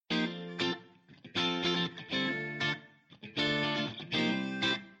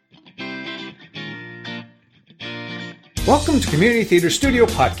Welcome to Community Theater Studio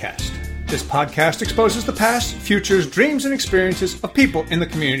Podcast. This podcast exposes the past, futures, dreams, and experiences of people in the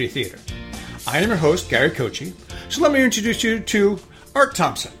community theater. I am your host, Gary Kochi, so let me introduce you to Art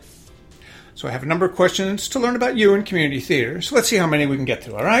Thompson. So I have a number of questions to learn about you in community theater, so let's see how many we can get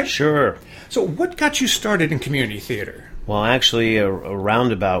through, all right? Sure. So what got you started in community theater? Well, actually, a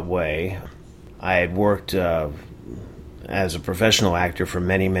roundabout way. I had worked as a professional actor for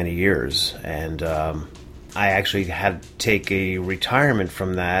many, many years, and I actually had to take a retirement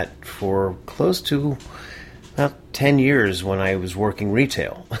from that for close to about 10 years when I was working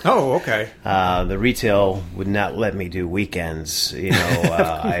retail. Oh, okay. The retail would not let me do weekends. You know,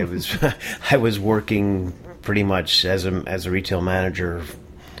 I was working pretty much as a retail manager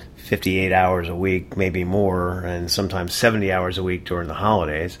 58 hours a week, maybe more, and sometimes 70 hours a week during the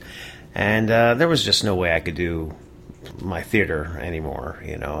holidays. And there was just no way I could do my theater anymore,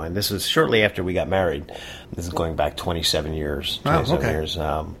 you know. And this was shortly after we got married. This is going back 27 years. Years.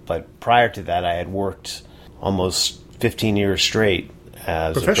 But prior to that, I had worked almost 15 years straight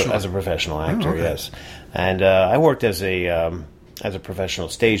as a professional actor. Oh, okay. Yes, and I worked as a professional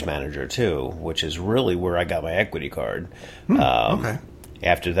stage manager too, which is really where I got my equity card. Okay.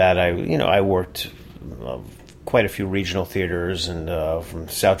 After that, I worked quite a few regional theaters, and from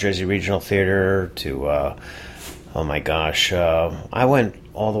South Jersey Regional Theater to oh my gosh, I went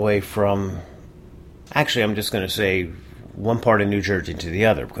all the way from. Actually, I'm just going to say one part of New Jersey to the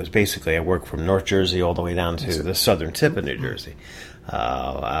other, because basically I worked from North Jersey all the way down to the southern tip of New Jersey.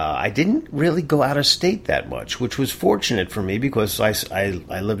 I didn't really go out of state that much, which was fortunate for me because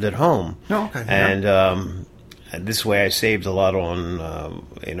I lived at home. Oh, okay. And this way I saved a lot on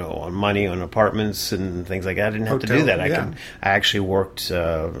on money on apartments and things like that. I didn't have to do that. I actually worked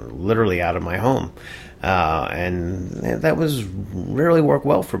literally out of my home. And that was really worked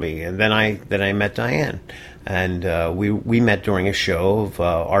well for me. And then I met Diane, and we met during a show of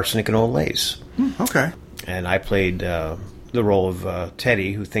Arsenic and Old Lace. Okay. And I played the role of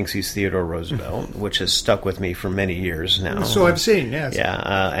Teddy, who thinks he's Theodore Roosevelt, which has stuck with me for many years now. So I've seen, yes.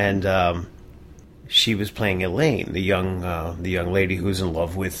 Yeah, and she was playing Elaine, the young lady who's in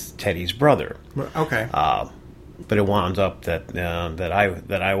love with Teddy's brother. Okay. But it wound up that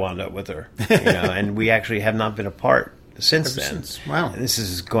I wound up with her, and we actually have not been apart since then. Wow. This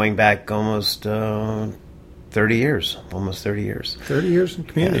is going back almost 30 years. Almost 30 years. 30 years in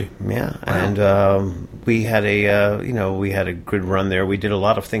community. Yeah. Wow. And we had a good run there. We did a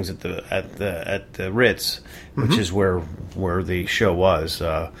lot of things at the Ritz, which is where the show was.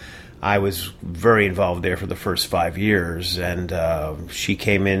 I was very involved there for the first 5 years, and she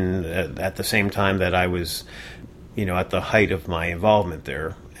came in at the same time that I was, at the height of my involvement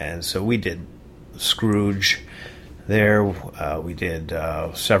there. And so we did Scrooge there. We did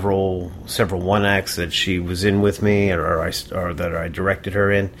several one acts that she was in with me, or that I directed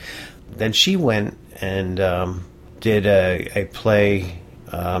her in. Then she went and did a play.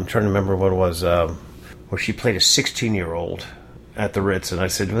 I'm trying to remember what it was, where she played a 16-year-old. At the Ritz, and I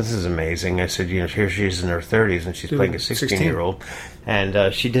said, well, this is amazing. I said, here she is in her 30s, and she's playing a 16-year-old,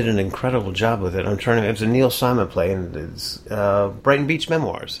 and she did an incredible job with it. It was a Neil Simon play, and it's Brighton Beach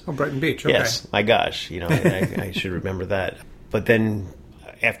Memoirs. Oh, Brighton Beach, okay. Yes, my gosh, I should remember that. But then,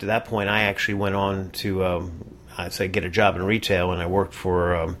 after that point, I actually went on to, get a job in retail, and I worked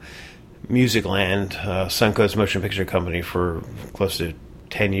for Musicland, Suncoast Motion Picture Company, for close to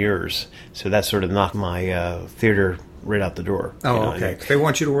 10 years. So that sort of knocked my theater right out the door. Oh, okay. They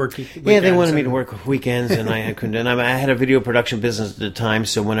want you to work weekends. Yeah, they wanted me to work weekends, and I couldn't. And I had a video production business at the time,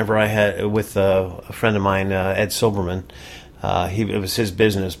 so whenever I had, with a friend of mine, Ed Silberman, it was his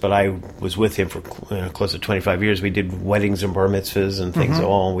business, but I was with him for close to 25 years. We did weddings and bar mitzvahs and things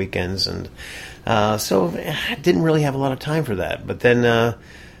all on weekends, and so I didn't really have a lot of time for that. But then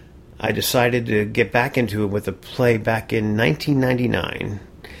I decided to get back into it with a play back in 1999.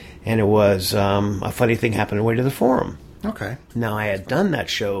 And it was A Funny Thing Happened on the Way to the Forum. Okay. Now, I had done that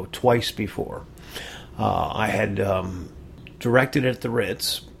show twice before. I had directed at the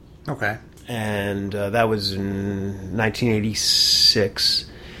Ritz. Okay. And that was in 1986.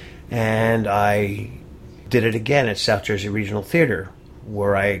 And I did it again at South Jersey Regional Theater,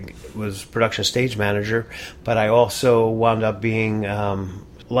 where I was production stage manager. But I also wound up being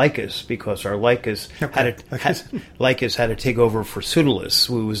Lycus, because our Lycus had to take over for Pseudolus,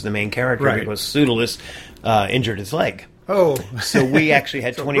 who was the main character, because Pseudolus injured his leg. Oh, so we actually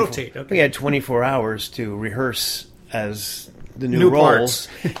had so 24. rotate, okay. We had 24 hours to rehearse as new parts. roles,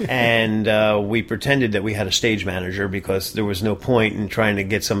 and we pretended that we had a stage manager because there was no point in trying to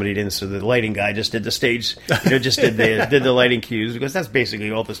get somebody in. So the lighting guy just did the stage, just did the lighting cues, because that's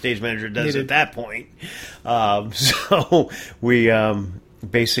basically all the stage manager does at that point. So we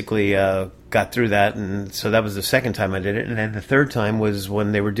basically got through that, and so that was the second time I did it. And then the third time was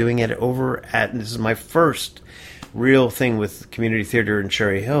when they were doing it over at, and this is my first real thing with community theater in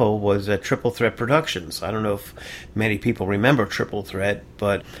Cherry Hill, was at Triple Threat Productions. I don't know if many people remember Triple Threat,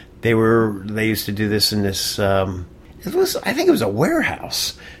 but they used to do this in this, I think it was a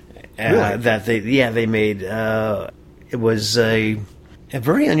warehouse. Really? That they made. It was a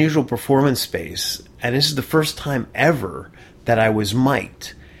very unusual performance space, and this is the first time ever that I was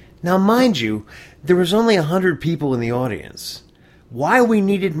mic'd. Now, mind you, there was only 100 people in the audience. Why we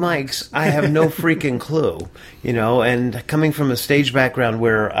needed mics, I have no freaking clue. And coming from a stage background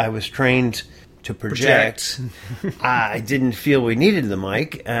where I was trained to project. I didn't feel we needed the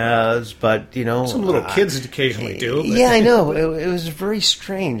mic, but some little kids occasionally do. But. Yeah, I know. It was very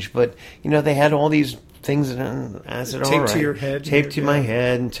strange, but they had all these things, and I said, taped to your head, taped to my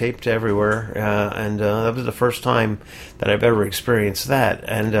head, and taped everywhere, and that was the first time that I've ever experienced that,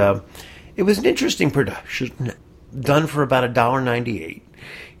 and it was an interesting production, done for about $1.98.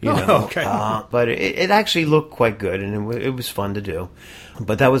 Okay. But it actually looked quite good, and it was fun to do.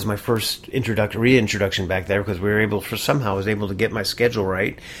 But that was my first reintroduction back there, because I was able to get my schedule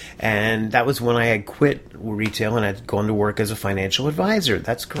right, and that was when I had quit retail and I'd gone to work as a financial advisor.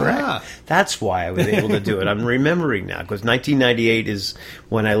 That's correct. Ah. That's why I was able to do it. I'm remembering now, because 1998 is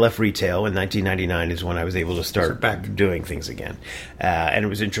when I left retail, and 1999 is when I was able to start back doing things again. And it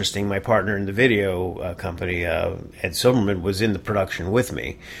was interesting. My partner in the video company, Ed Silverman, was in the production with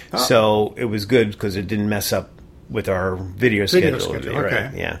me, so it was good because it didn't mess up with our video schedule. Okay.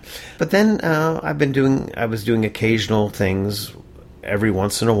 Right, yeah. But then I was doing occasional things every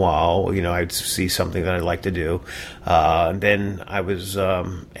once in a while. I'd see something that I'd like to do. And then I was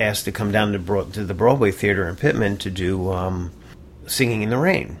asked to come down to the Broadway Theater in Pittman to do Singing in the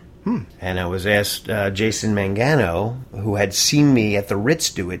Rain. And I was asked, Jason Mangano, who had seen me at the Ritz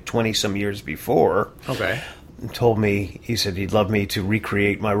do it 20-some years before. Okay. Told me, he said he'd love me to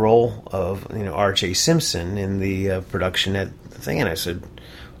recreate my role of R.J. Simpson in the production at the thing, and I said,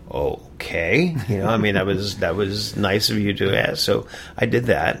 okay, that was nice of you to ask. So I did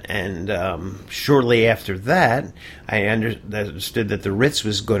that, and shortly after that, I understood that the Ritz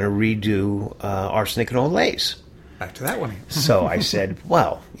was going to redo Arsenic and Old Lace. Back to that one. So I said,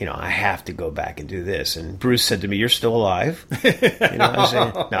 well, I have to go back and do this. And Bruce said to me, "You're still alive?" I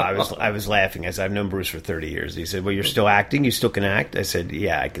said, no, I was laughing. I said, "I've known Bruce for 30 years." He said, "Well, you're still acting? You still can act?" I said,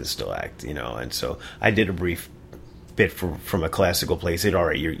 "Yeah, I can still act." And so I did a brief bit from a classical play. He said, "All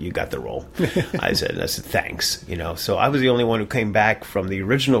right, you got the role." I said, "Thanks." So I was the only one who came back from the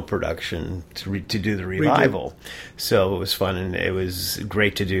original production to do the revival. So it was fun, and it was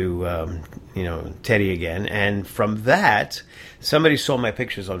great to do, Teddy again. And from that, somebody saw my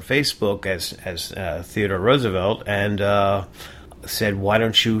pictures on Facebook as Theodore Roosevelt, and said, "Why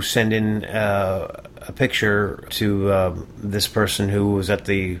don't you send in a picture to this person who was at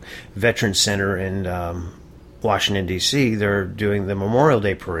the Veterans Center in Washington, D.C. They're doing the Memorial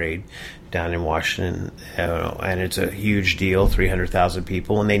Day Parade down in Washington, and it's a huge deal, 300,000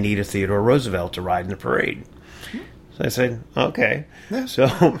 people, and they need a Theodore Roosevelt to ride in the parade." So I said, okay. Yeah. So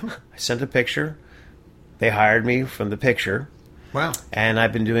I sent a picture. They hired me from the picture. Wow. And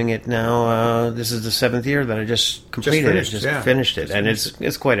I've been doing it now. This is the 7th year that I just completed finished it. And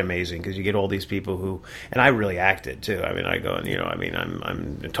it's quite amazing, because you get all these people who, and I really acted too. I mean, I go and,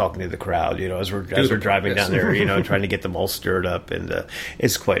 I'm talking to the crowd, as we're driving down there, trying to get them all stirred up. And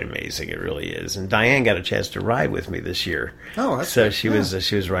it's quite amazing. It really is. And Diane got a chance to ride with me this year. Oh, that's so good. She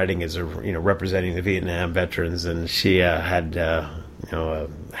was riding as representing the Vietnam veterans, and she had a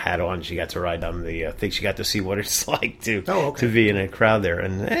hat on. She got to ride on the thing. She got to see what it's like to be in a crowd there,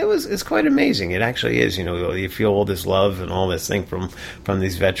 and it's quite amazing. It actually is. You feel all this love and all this thing from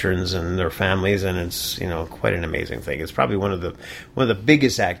these veterans and their families, and it's quite an amazing thing. It's probably one of the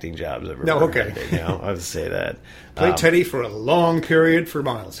biggest acting jobs I've ever did. I would say that. Played Teddy for a long period for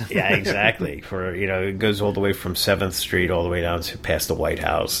miles. Yeah, exactly. It goes all the way from 7th Street all the way down to past the White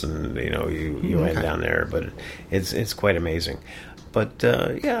House, and you went down there, but it's quite amazing. But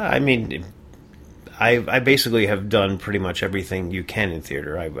I mean, I basically have done pretty much everything you can in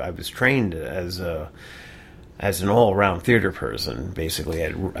theater. I was trained as an all-around theater person, basically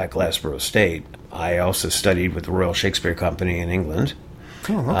at Glassboro State. I also studied with the Royal Shakespeare Company in England.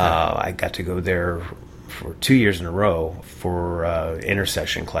 Oh, okay. I got to go there for 2 years in a row for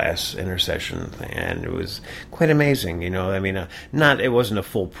intercession, and it was quite amazing. I mean, it wasn't a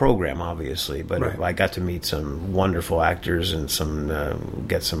full program, obviously, but Right. I got to meet some wonderful actors and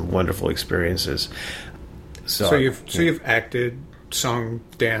get some wonderful experiences. So you've acted, sung,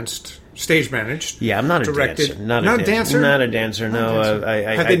 danced, stage managed. Yeah, I'm not directed. a dancer. Not a dancer. Not a dancer. No,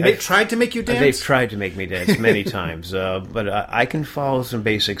 Have they tried to make you dance? They've tried to make me dance many times, but I can follow some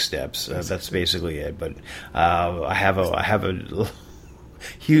basic steps. That's basically it. But I have a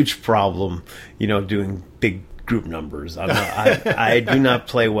huge problem, doing big group numbers. I do not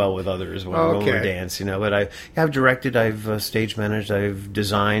play well with others when we dance. But I've directed, I've stage managed, I've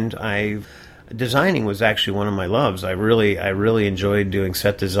designed, Designing was actually one of my loves. I really enjoyed doing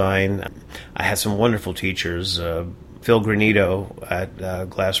set design. I had some wonderful teachers. Phil Granito at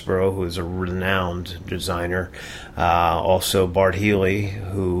Glassboro, who is a renowned designer. Also Bart Healy,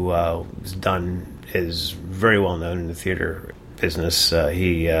 who is very well known in the theater business.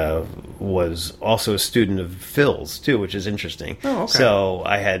 He was also a student of Phil's too, which is interesting. Oh, okay. So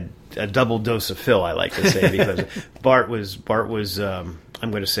I had a double dose of Phil, I like to say, because Bart was I'm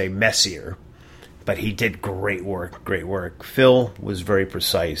going to say messier. But he did great work. Phil was very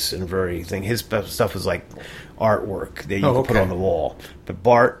precise and his stuff was like artwork that you could put on the wall. But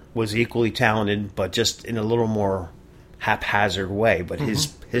Bart was equally talented, but just in a little more haphazard way. But his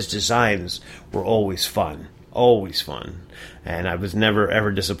designs were always fun. And I was never,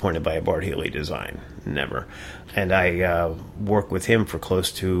 ever disappointed by a Bart Healy design. Never. And I worked with him for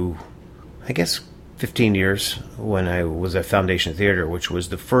close to, I guess, 15 years when I was at Foundation Theater, which was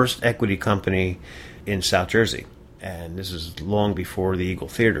the first equity company in South Jersey. And this is long before the Eagle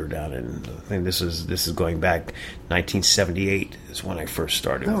Theater down in, I think this is going back 1978 is when I first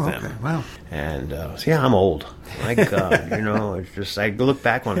started with them. Wow. And I'm old. My God, it's just, I look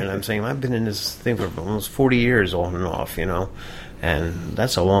back on it and I'm saying, I've been in this thing for almost 40 years on and off, and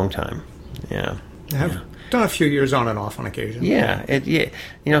that's a long time. Yeah. I've done a few years on and off on occasion. Yeah.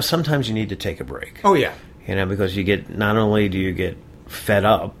 Sometimes you need to take a break. Oh, yeah. Because not only do you get fed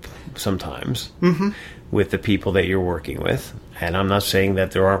up sometimes with the people that you're working with, and I'm not saying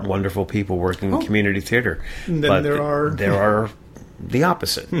that there aren't wonderful people working in community theater, but there are the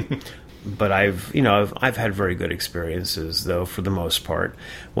opposite. But I've had very good experiences, though, for the most part.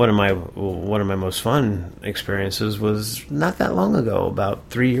 One of my most fun experiences was not that long ago, about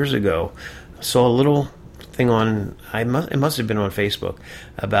 3 years ago. I saw a little thing it must have been on Facebook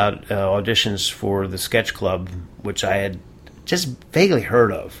about auditions for the Sketch Club, which I had just vaguely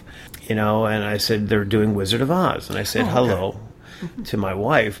heard of, and I said they're doing Wizard of Oz, and I said hello to my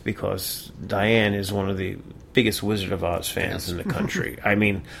wife because Diane is one of the biggest Wizard of Oz fans in the country. I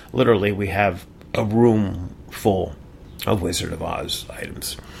mean, literally, we have a room full of Wizard of Oz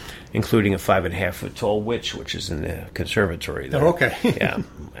items, including a 5.5-foot tall witch, which is in the conservatory there. Oh, okay. Yeah,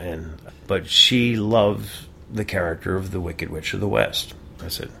 but she loves the character of the Wicked Witch of the West. I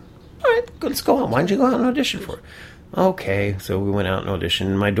said, all right, let's go on. Why don't you go out and audition for it? Okay, so we went out and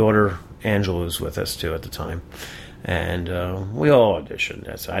auditioned. My daughter, Angela, was with us, too, at the time. And we all auditioned.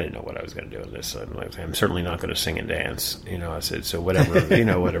 I didn't know what I was going to do with this. I'm certainly not going to sing and dance. I said, so whatever,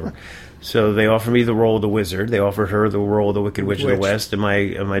 whatever. So they offered me the role of the wizard. They offered her the role of the Wicked Witch of the West. And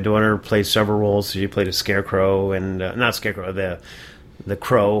my daughter played several roles. She played a scarecrow and, not scarecrow, the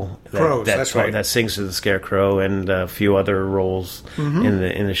crow that sings to the scarecrow, and a few other roles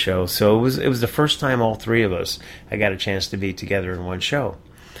in the show. So it was the first time all three of us I got a chance to be together in one show.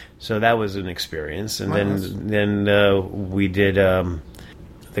 So that was an experience. And then we did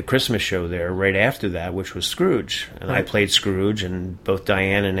the Christmas show there right after that, which was Scrooge, and I played Scrooge, and both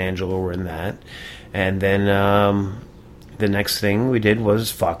Diane and Angela were in that. And then the next thing we did was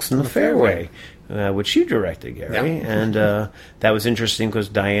Fox and the Fairway. Which you directed, Gary. Yeah. And that was interesting because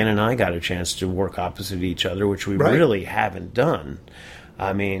Diane and I got a chance to work opposite each other, which we really haven't done.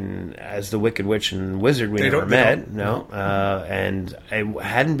 I mean, as the Wicked Witch and Wizard, we never met. No. And it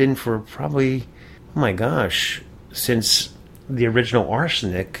hadn't been for probably, oh my gosh, since the original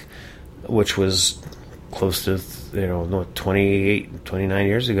Arsenic, which was close to 29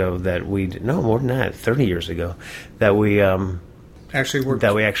 years ago that more than that, 30 years ago, that we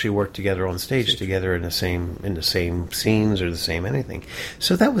actually worked together on stage together in the same scenes or the same anything.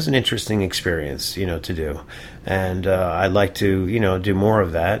 So that was an interesting experience, to do, and I'd like to do more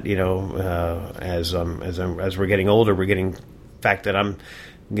of that. As we're getting older, the fact that I'm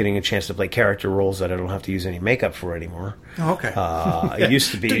getting a chance to play character roles that I don't have to use any makeup for anymore. Oh, okay. It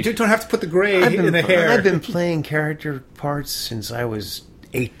used to be you don't have to put the gray in the hair. I've been playing character parts since I was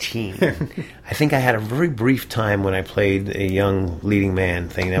 18. I think I had a very brief time when I played a young leading man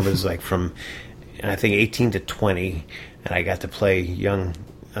thing. That was like from I think 18 to 20, and I got to play young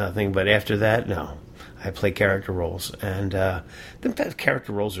thing. But after that, no. I play character roles, and the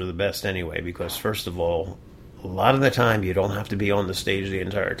character roles are the best anyway, because first of all, a lot of the time you don't have to be on the stage the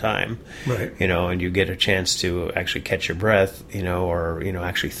entire time, right? And you get a chance to actually catch your breath, or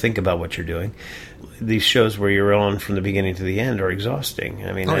actually think about what you're doing. These shows where you're on from the beginning to the end are exhausting.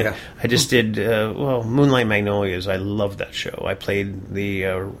 I mean, I just did Moonlight Magnolias. I love that show. I played the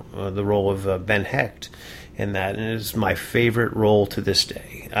role of Ben Hecht in that, and it is my favorite role to this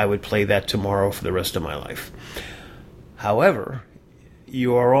day. I would play that tomorrow for the rest of my life. However,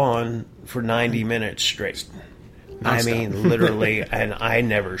 you are on for 90 minutes straight. I mean, literally, and I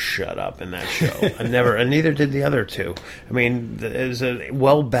never shut up in that show. And neither did the other two. I mean, it was a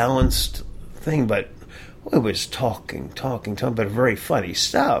well-balanced thing, but it was talking, but very funny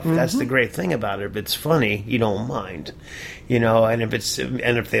stuff. Mm-hmm. That's the great thing about it. If it's funny, you don't mind, and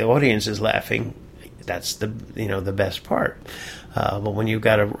if the audience is laughing, that's the best part. But when you've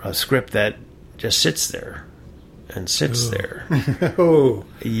got a script that just sits there and sits there,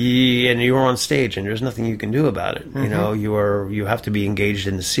 and you're on stage and there's nothing you can do about it. Mm-hmm. You have to be engaged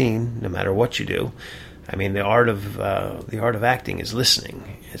in the scene no matter what you do. I mean, the art of acting is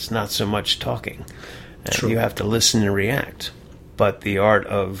listening. It's not so much talking. You have to listen and react. But the art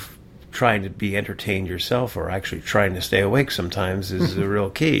of trying to be entertained yourself, or actually trying to stay awake sometimes, is the real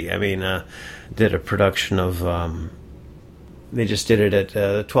key. I mean, did a production of. They just did it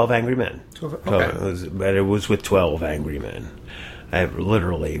at 12 Angry Men. It was with 12 Angry Men. It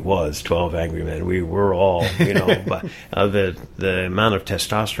literally was 12 Angry Men. We were all, but the amount of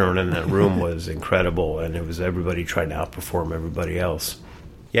testosterone in that room was incredible, and it was everybody trying to outperform everybody else.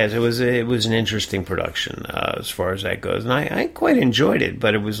 Yes, it was an interesting production as far as that goes, and I quite enjoyed it.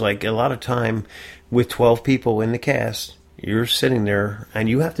 But it was like a lot of time with 12 people in the cast. You're sitting there, and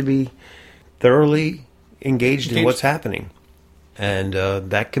you have to be thoroughly engaged in what's happening. And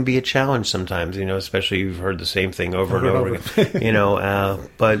that can be a challenge sometimes, especially you've heard the same thing over and over again.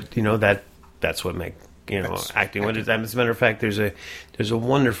 But that's what makes acting what it is. As a matter of fact, there's a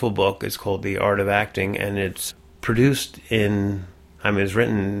wonderful book. It's called The Art of Acting, and it's produced it was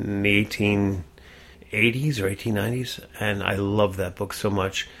written in the 1880s or 1890s, and I love that book so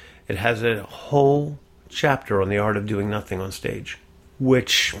much. It has a whole chapter on the art of doing nothing on stage,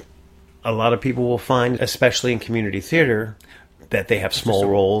 which a lot of people will find, especially in community theater, that they have small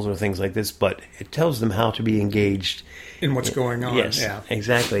roles or things like this, but it tells them how to be engaged in what's going on. Yes,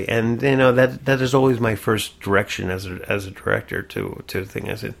 exactly. And that is always my first direction as a director to the thing.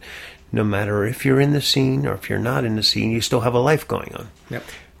 I said, no matter if you're in the scene or if you're not in the scene, you still have a life going on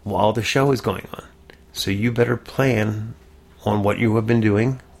while the show is going on. So you better plan on what you have been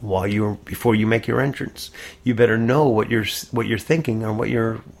doing before you make your entrance. You better know what you're thinking or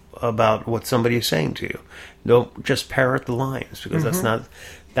what somebody is saying to you. Don't just parrot the lines, because that's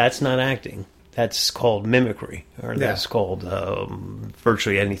not acting. That's called mimicry, or that's called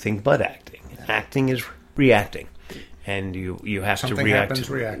virtually anything but acting. Acting is reacting, and you have to react.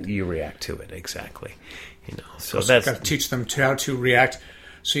 You react to it, exactly. So that's got to teach them how to react.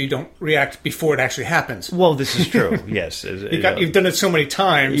 So you don't react before it actually happens. Well, this is true. Yes, you've done it so many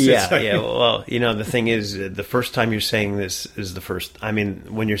times. Well, the thing is, the first time you're saying this is the first. I mean,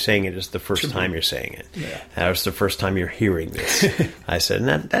 when you're saying it, it's the first time you're saying it. Yeah, it's the first time you're hearing this. I said,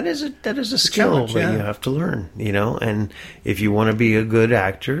 and that is a skill that you have to learn. And if you want to be a good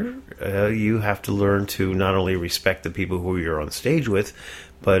actor, you have to learn to not only respect the people who you're on stage with,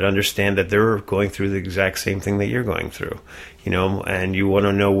 but understand that they're going through the exact same thing that you're going through, and you want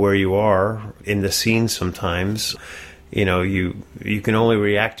to know where you are in the scene sometimes. You can only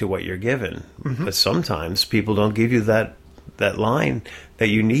react to what you're given, but sometimes people don't give you that line that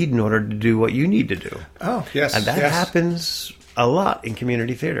you need in order to do what you need to do. Oh, yes. And that happens a lot in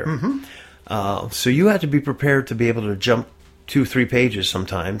community theater. So you have to be prepared to be able to jump 2-3 pages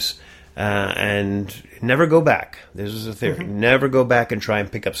sometimes, and never go back. This is a theory. Never go back and try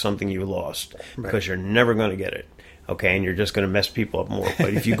and pick up something you lost, because you're never going to get it. Okay, and you're just going to mess people up more.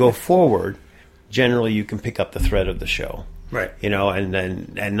 But if you go forward, generally you can pick up the thread of the show, right? And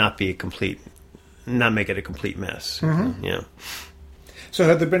not make it a complete mess. So,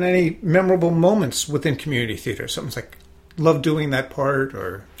 have there been any memorable moments within community theater? Something's like, love doing that part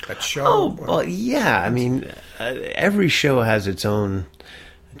or that show? Oh, well, yeah. I mean, every show has its own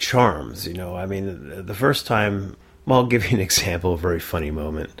charms. I mean, the first time. Well, I'll give you an example. A very funny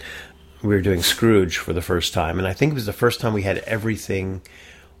moment. We were doing Scrooge for the first time, and I think it was the first time we had everything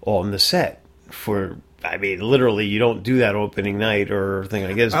on the set. Literally, you don't do that opening night or thing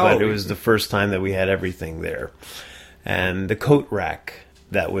like this, but it was the first time that we had everything there. And the coat rack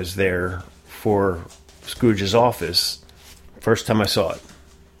that was there for Scrooge's office. First time I saw it.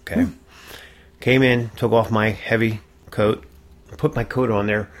 Okay. Came in, took off my heavy coat, put my coat on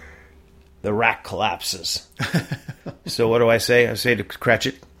there. The rack collapses. So what do I say? I say to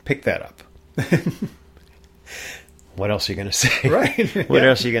Cratchit, pick that up. What else are you going to say? Right. What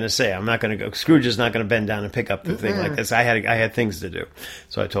else are you going to say? I'm not going to go. Scrooge is not going to bend down and pick up the thing like this. I had things to do.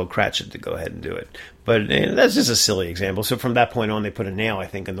 So I told Cratchit to go ahead and do it. But that's just a silly example. So from that point on, they put a nail, I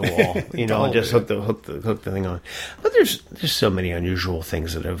think, in the wall, and just hook the thing on. But there's so many unusual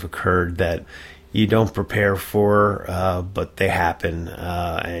things that have occurred that you don't prepare for, but they happen,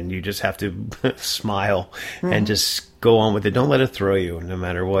 and you just have to smile and just go on with it. Don't let it throw you, no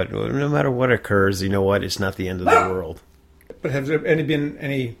matter what occurs. You know what? It's not the end of the world. But have there been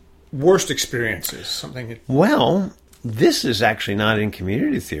any worst experiences? Something? Well, this is actually not in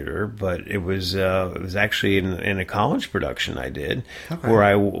community theater, but it was actually in a college production I did, where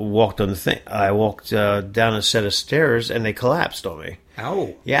I walked on the thing. I walked down a set of stairs, and they collapsed on me.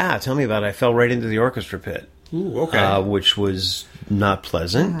 Ow! Yeah, tell me about it. I fell right into the orchestra pit. Ooh, okay. Which was not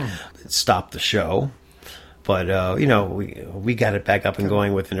pleasant. It stopped the show. But, we got it back up and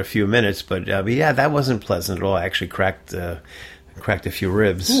going within a few minutes. But yeah, that wasn't pleasant at all. I actually cracked a few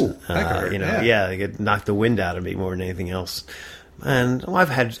ribs. Ooh, that hurt, it knocked the wind out of me more than anything else. And I've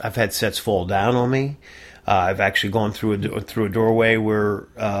had sets fall down on me. I've actually gone through a doorway where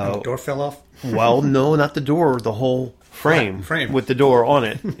the door fell off. Well, no, not the door. The whole frame with the door on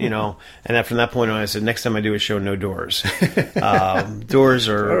it, And then from that point on, I said, next time I do a show, no doors. Doors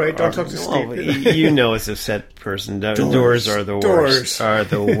are... All right, don't talk to Steve. Well, as a set person, doors are the worst. Are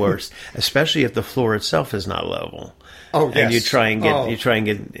the worst. Especially if the floor itself is not level. Oh, yes. And you try and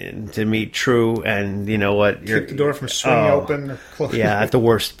get to meet true, and you know what? Keep the door from swinging open or closed. Yeah, at the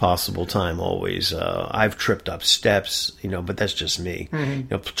worst possible time, always. I've tripped up steps, but that's just me.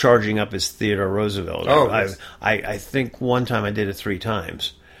 Mm-hmm. Charging up is Theodore Roosevelt. Oh, yes. I think one time I did it 3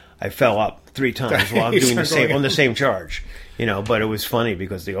 times. I fell up 3 times while I'm doing the same charge. But it was funny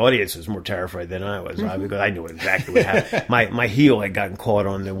because the audience was more terrified than I was, because I knew exactly what happened. My heel had gotten caught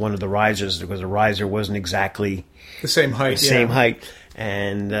on one of the risers because the riser wasn't exactly the same height.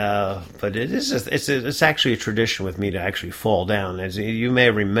 And but it's actually a tradition with me to actually fall down. As you may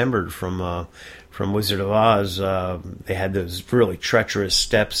have remembered from Wizard of Oz, they had those really treacherous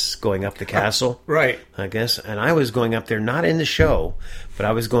steps going up the castle. Right. I guess. And I was going up there, not in the show, but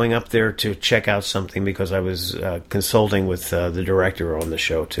I was going up there to check out something because I was consulting with the director on the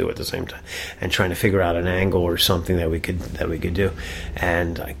show, too, at the same time, and trying to figure out an angle or something that we could do.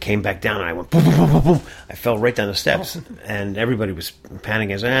 And I came back down, and I went boom, boom, boom, boom, boom. I fell right down the steps, and everybody was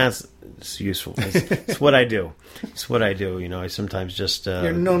panicking. I said, it's useful. It's what I do. It's what I do. I sometimes just...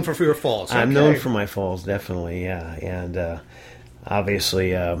 You're known for your falls. I'm known for my falls, definitely, yeah. And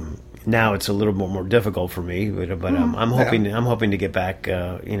obviously, now it's a little bit more difficult for me, but I'm hoping to get back,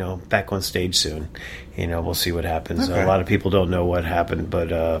 back on stage soon. We'll see what happens. Okay. A lot of people don't know what happened,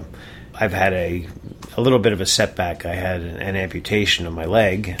 but I've had a little bit of a setback. I had an amputation of my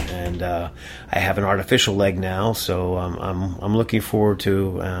leg, and I have an artificial leg now. So I'm looking forward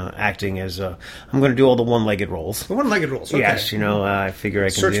to acting as I'm going to do all the one-legged roles. The one-legged roles. Okay. Yes, I figure I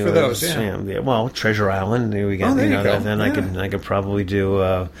can search for those. Yeah. Well, Treasure Island. There we go. There you go. Then I could probably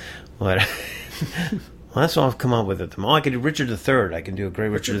do what. Well, that's all I've come up with at the moment. I could do Richard III. I can do a great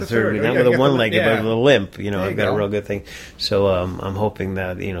Richard III. Not with a one-legged, but with a limp. I've got a real good thing. So I'm hoping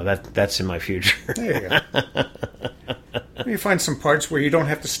that that's in my future. There you go. You find some parts where you don't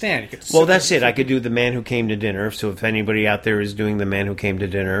have to stand. That's it. I could do The Man Who Came to Dinner. So if anybody out there is doing The Man Who Came to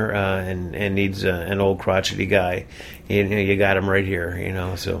Dinner and needs an old crotchety guy, you got him right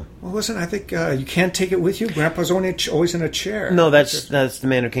here. So. Well, listen, I think you can't take it with you. Grandpa's always in a chair. No, that's The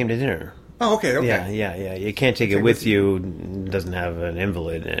Man Who Came to Dinner. Oh, okay. Yeah. You can't take it with you. It doesn't have an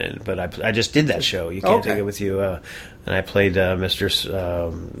invalid in it. But I just did that show. You can't take it with you. And I played Mr.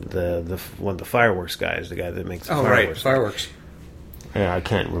 One of the fireworks guys, the guy that makes the fireworks. Right, fireworks. Yeah, I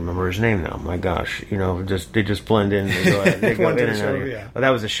can't remember his name now. My gosh, they just blend in. They go in and out. Yeah. Well, that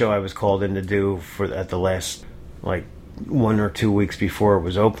was a show I was called in to do at the last 1 or 2 weeks before it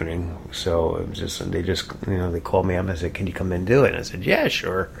was opening. So it was they called me up and said, "Can you come in and do it?" And I said, "Yeah,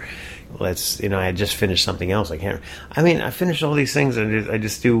 sure." I had just finished something else. I finished all these things and I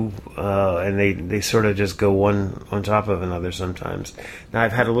just do, and they sort of just go one on top of another sometimes. Now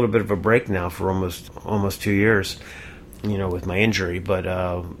I've had a little bit of a break now for almost 2 years, with my injury, but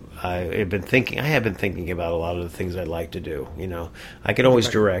I have been thinking about a lot of the things I'd like to do. I could always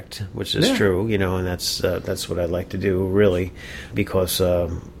direct, which is true, and that's what I'd like to do really, because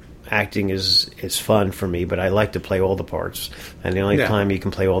acting is fun for me, but I like to play all the parts. And the only time you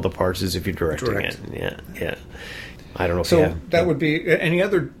can play all the parts is if you're directing it. Yeah. I don't know if you have... So that would be... Any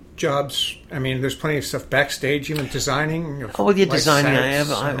other jobs? I mean, there's plenty of stuff backstage, even designing. Designing.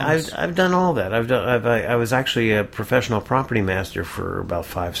 I've done all that. I was actually a professional property master for about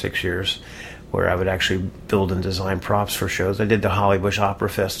 5-6 years, where I would actually build and design props for shows. I did the Hollybush Opera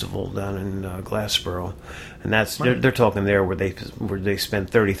Festival down in Glassboro, and that's they're talking there where they spent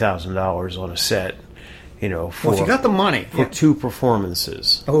 $30,000 on a set, if you got the money for 2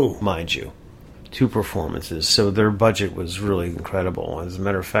 performances. Mind you. 2 performances, so their budget was really incredible. As a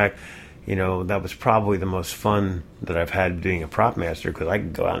matter of fact, that was probably the most fun that I've had being a prop master, because I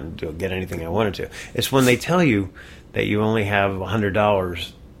could go out and get anything I wanted to. It's when they tell you that you only have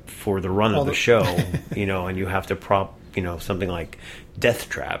 $100 for the run of the show, and you have to prop, something like Death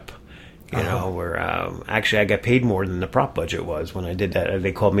Trap, where actually I got paid more than the prop budget was when I did that.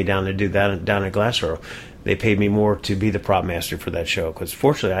 They called me down to do that down at Glassboro. They paid me more to be the prop master for that show, because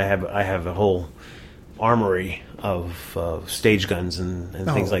fortunately I have a whole armory of stage guns and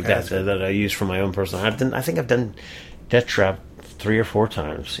things like that I use for my own personal. I think I've done Death Trap 3 or 4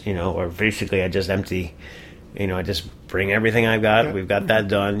 times, or basically I just empty. I just bring everything I've got. Yep. We've got that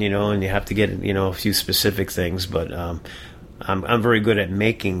done, and you have to get, a few specific things. But I'm very good at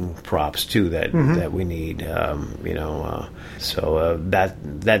making props too that we need. So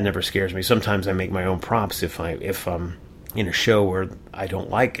that never scares me. Sometimes I make my own props if I'm in a show where I don't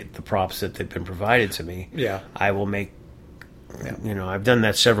like it, the props that they've been provided to me. Yeah, I will make. I've done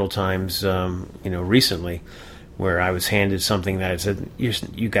that several times. Recently, where I was handed something that I said,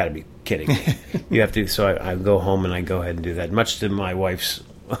 you got to be kidding me. You have to. So I go home and I go ahead and do that, much to my wife's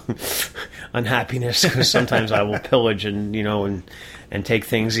unhappiness, because sometimes I will pillage and take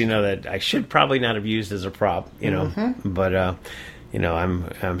things that I should probably not have used as a prop. But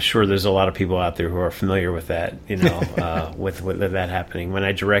I'm sure there's a lot of people out there who are familiar with that. With that happening. When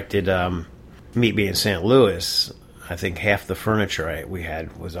I directed Meet Me in St. Louis, I think half the furniture we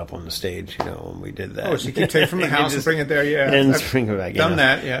had was up on the stage, when we did that. Oh, so you can take it from the house and bring it there, and bring it back. Done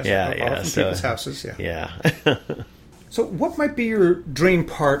that, yes. Yeah. From people's houses, yeah. So, what might be your dream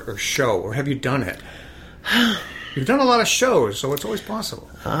part or show, or have you done it? You've done a lot of shows, so it's always possible.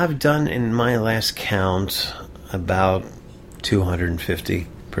 I've done, in my last count, about 250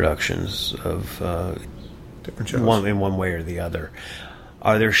 productions of different shows, in one way or the other.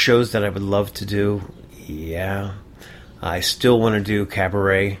 Are there shows that I would love to do? Yeah. I still want to do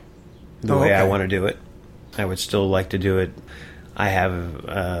cabaret the way I want to do it. I would still like to do it. I have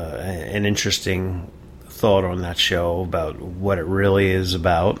an interesting thought on that show about what it really is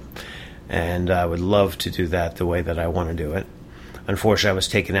about, and I would love to do that the way that I want to do it. Unfortunately, I was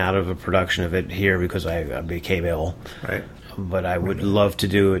taken out of a production of it here because I became ill. Right. But I would love to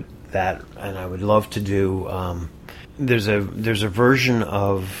do that, and I would love to do. There's a version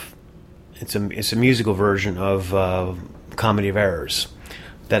of. It's a musical version of Comedy of Errors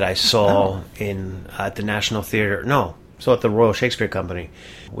that I saw at the National Theatre. No, saw at the Royal Shakespeare Company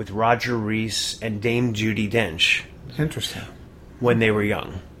with Roger Rees and Dame Judi Dench. Interesting. When they were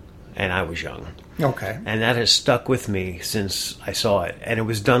young, and I was young. Okay. And that has stuck with me since I saw it, and it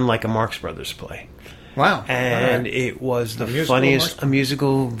was done like a Marx Brothers play. Wow. And it was the funniest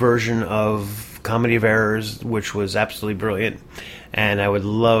musical version of Comedy of Errors, which was absolutely brilliant. And I would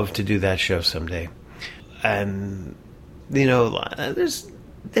love to do that show someday. And,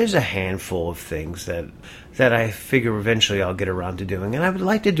 there's a handful of things that I figure eventually I'll get around to doing. And I would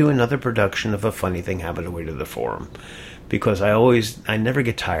like to do another production of A Funny Thing Happened Away to the Forum, because I never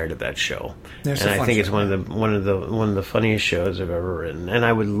get tired of that show. And I think it's one of the funniest shows I've ever written. And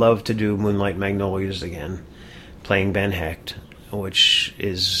I would love to do Moonlight Magnolias again, playing Ben Hecht, which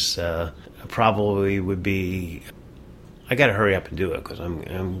is probably would be. I got to hurry up and do it because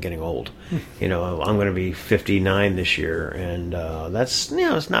I'm getting old. I'm going to be 59 this year, and that's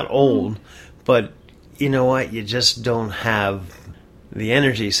it's not old, but you know what? You just don't have the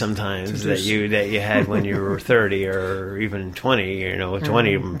energy sometimes that you had when you were 30 or even 20.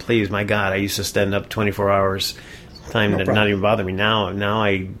 20. Please, my God, I used to stand up 24 hours. Time that not even bother me now. Now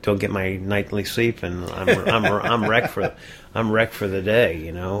I don't get my nightly sleep, and I'm wrecked for the day.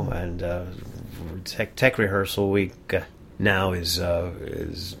 And tech rehearsal week. Now is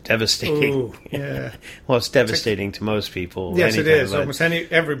devastating. Ooh, yeah. Well, it's devastating to most people. Yes, it is. Almost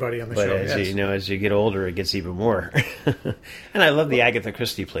everybody on the show. But as you get older, it gets even more. And I love the Agatha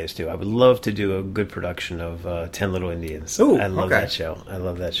Christie plays too. I would love to do a good production of 10 Little Indians. Ooh, I love that show.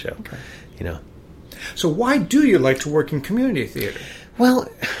 Okay. So why do you like to work in community theater? Well,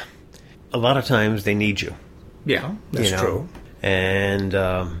 a lot of times they need you. Yeah, that's true. And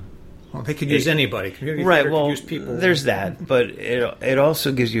Well, they could use anybody. Community right. theater Well, could use people. There's that, but it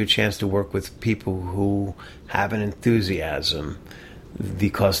also gives you a chance to work with people who have an enthusiasm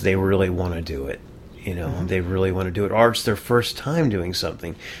because they really want to do it. You know, they really want to do it. Or it's their first time doing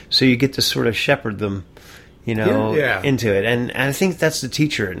something, so you get to sort of shepherd them, you know, into it. And I think that's the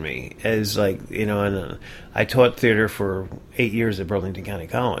teacher in me. Is like, you know, and I taught theater for 8 years at Burlington County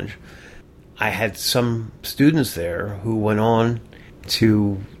College. I had some students there who went on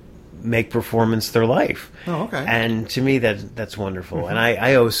to make performance their life. Oh, okay. And to me, that's wonderful. And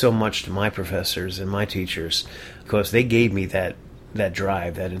I owe so much to my professors and my teachers because they gave me that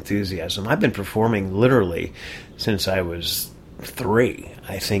drive, that enthusiasm. I've been performing literally since I was 3.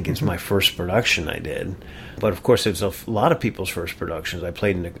 I think it's my first production I did. But of course, it's a lot of people's first productions. I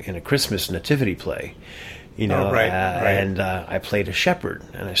played in a Christmas nativity play. You know, right. And I played a shepherd,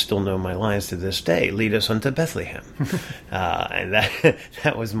 and I still know my lines to this day. Lead us unto Bethlehem, and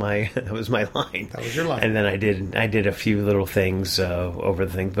that was my line. That was your line. And then I did a few little things over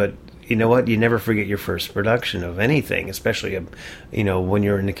the thing, but you know what? You never forget your first production of anything, especially you know, when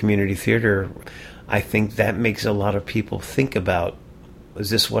you're in the community theater. I think that makes a lot of people think about, is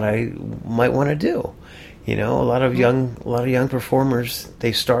this what I might want to do? You know, a lot of young performers,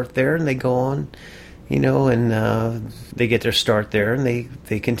 they start there and they go on. You know, and they get their start there, and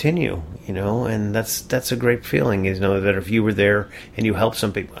they continue. You know, and that's a great feeling. You know, that if you were there and you helped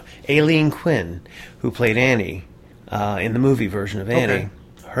some people, Aileen Quinn, who played Annie in the movie version of Annie,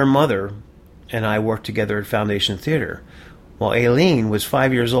 her mother and I worked together at Foundation Theater. Well, Aileen was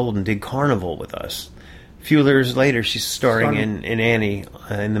 5 years old and did Carnival with us. A few years later, she's starring in Annie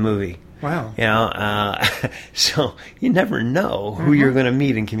in the movie. Wow. You know, so you never know who you're going to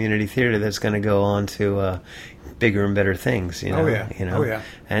meet in community theater that's going to go on to bigger and better things. You know? You know? Oh, yeah.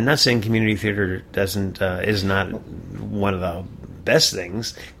 And not saying community theater is not one of the best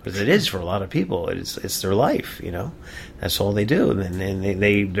things, because it is for a lot of people. It's their life. You know, that's all they do,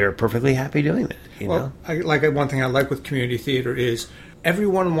 and they're perfectly happy doing that. You know, one thing I like with community theater is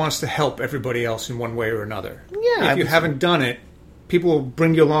everyone wants to help everybody else in one way or another. Yeah. If you haven't done it, people will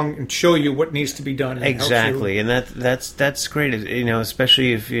bring you along and show you what needs to be done. And exactly, and that's great. You know,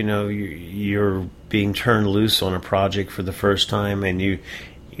 especially if you know you're being turned loose on a project for the first time, and you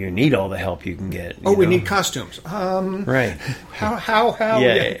need all the help you can get. Oh, we need costumes. Right. How?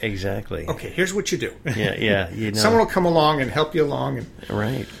 Yeah, exactly. Okay, here's what you do. Yeah. You know. Someone will come along and help you along.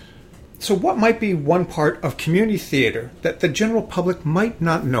 Right. So, what might be one part of community theater that the general public might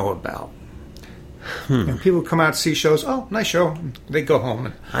not know about? And people come out to see shows. Oh, nice show. They go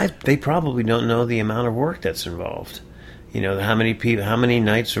home. They probably don't know the amount of work that's involved. You know, how many people, how many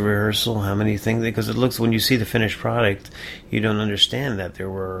nights of rehearsal, how many things. Because it looks, when you see the finished product, you don't understand that there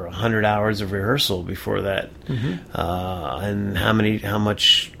were 100 hours of rehearsal before that, and how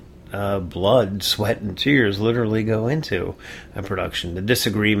much blood, sweat, and tears literally go into a production. The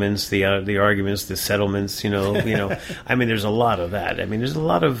disagreements, the arguments, the settlements. You know. I mean, there's a lot of that. I mean, there's a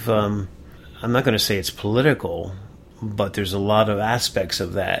lot of. I'm not going to say it's political, but there's a lot of aspects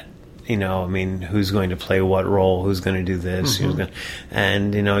of that. You know, I mean, who's going to play what role? Who's going to do this?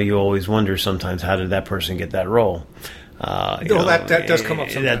 And you know, you always wonder sometimes, how did that person get that role? That does come up.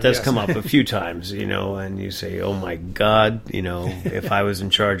 That does come up a few times. You know, and you say, "Oh my God!" You know, if I was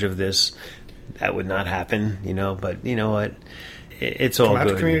in charge of this, that would not happen. You know, but you know what? It's all come out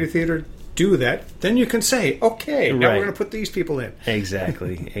good. To community theater. Do that, then you can say, okay, now we're going to put these people in.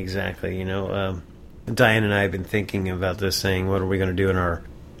 Exactly. You know, Diane and I have been thinking about this, saying, what are we going to do in our,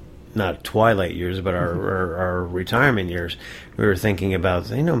 not twilight years, but our retirement years? We were thinking about,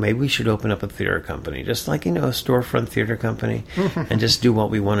 you know, maybe we should open up a theater company, just like, you know, a storefront theater company, and just do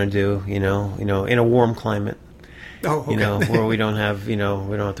what we want to do, you know, in a warm climate. Oh, okay. You know, where we don't have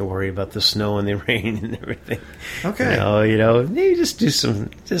to worry about the snow and the rain and everything. Okay. You know, maybe just do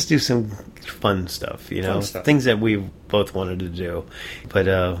some fun stuff. You know, things that we both wanted to do. But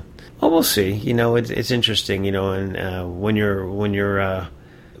we'll see. You know, it's interesting. You know, and when you're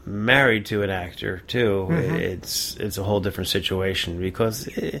married to an actor too, it's a whole different situation, because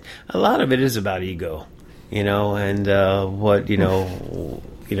a lot of it is about ego. You know, and what you know.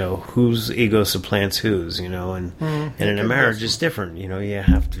 You know, whose ego supplants whose, you know, and in a marriage it's different. You know, you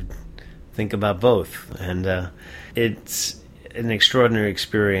have to think about both, and it's an extraordinary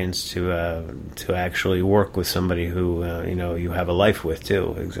experience to actually work with somebody who you know, you have a life with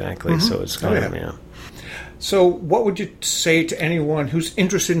too. Exactly. So it's kind of, yeah. So, what would you say to anyone who's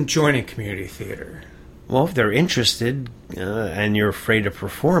interested in joining community theater? Well, if they're interested and you're afraid of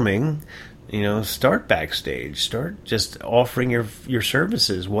performing, you know, start backstage. Start just offering your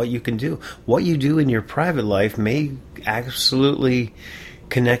services, what you can do. What you do in your private life may absolutely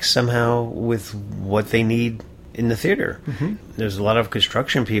connects somehow with what they need in the theater. There's a lot of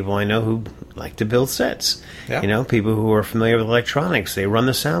construction people I know who like to build sets. Yeah. You know, people who are familiar with electronics. They run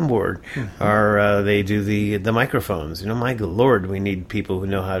the soundboard, or they do the microphones. You know, my Lord, we need people who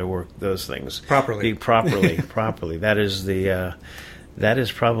know how to work those things Properly. Properly. That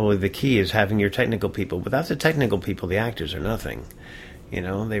is probably the key, is having your technical people. Without the technical people, the actors are nothing. You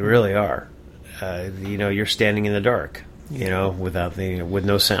know, they really are. You know, you're standing in the dark. You know, with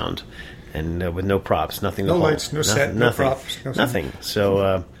no sound. And with no props, nothing. No to hold. lights, no set, no props. Nothing.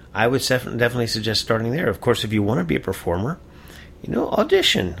 So I would definitely suggest starting there. Of course, if you want to be a performer, you know,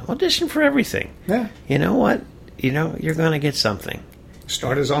 audition for everything. Yeah. You know what? You know, you're going to get something.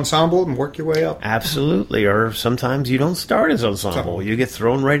 Start as ensemble and work your way up. Absolutely. Or sometimes you don't start as ensemble. You get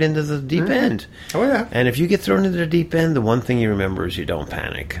thrown right into the deep end. Oh, yeah. And if you get thrown into the deep end, the one thing you remember is you don't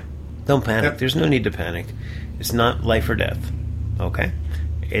panic. Don't panic. Yep. There's no need to panic. It's not life or death. Okay?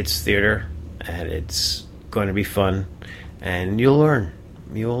 It's theater, and it's going to be fun, and you'll learn.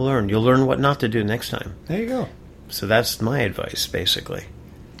 You'll learn what not to do next time. There you go. So that's my advice, basically.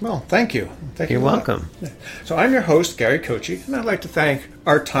 Well, thank you. You're welcome. So I'm your host, Gary Kochi, and I'd like to thank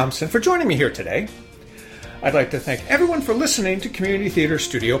Art Thompson for joining me here today. I'd like to thank everyone for listening to Community Theater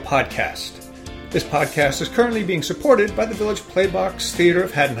Studio Podcast. This podcast is currently being supported by the Village Playbox Theater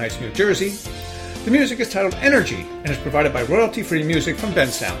of Haddon Heights, New Jersey. The music is titled Energy and is provided by royalty-free music from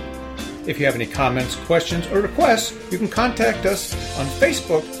Bensound. If you have any comments, questions, or requests, you can contact us on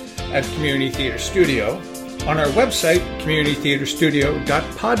Facebook at Community Theater Studio, on our website,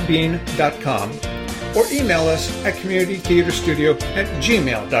 communitytheaterstudio.podbean.com, or email us at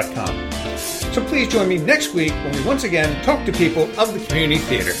communitytheaterstudio@gmail.com. So please join me next week when we once again talk to people of the community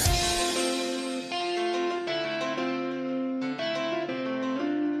theater.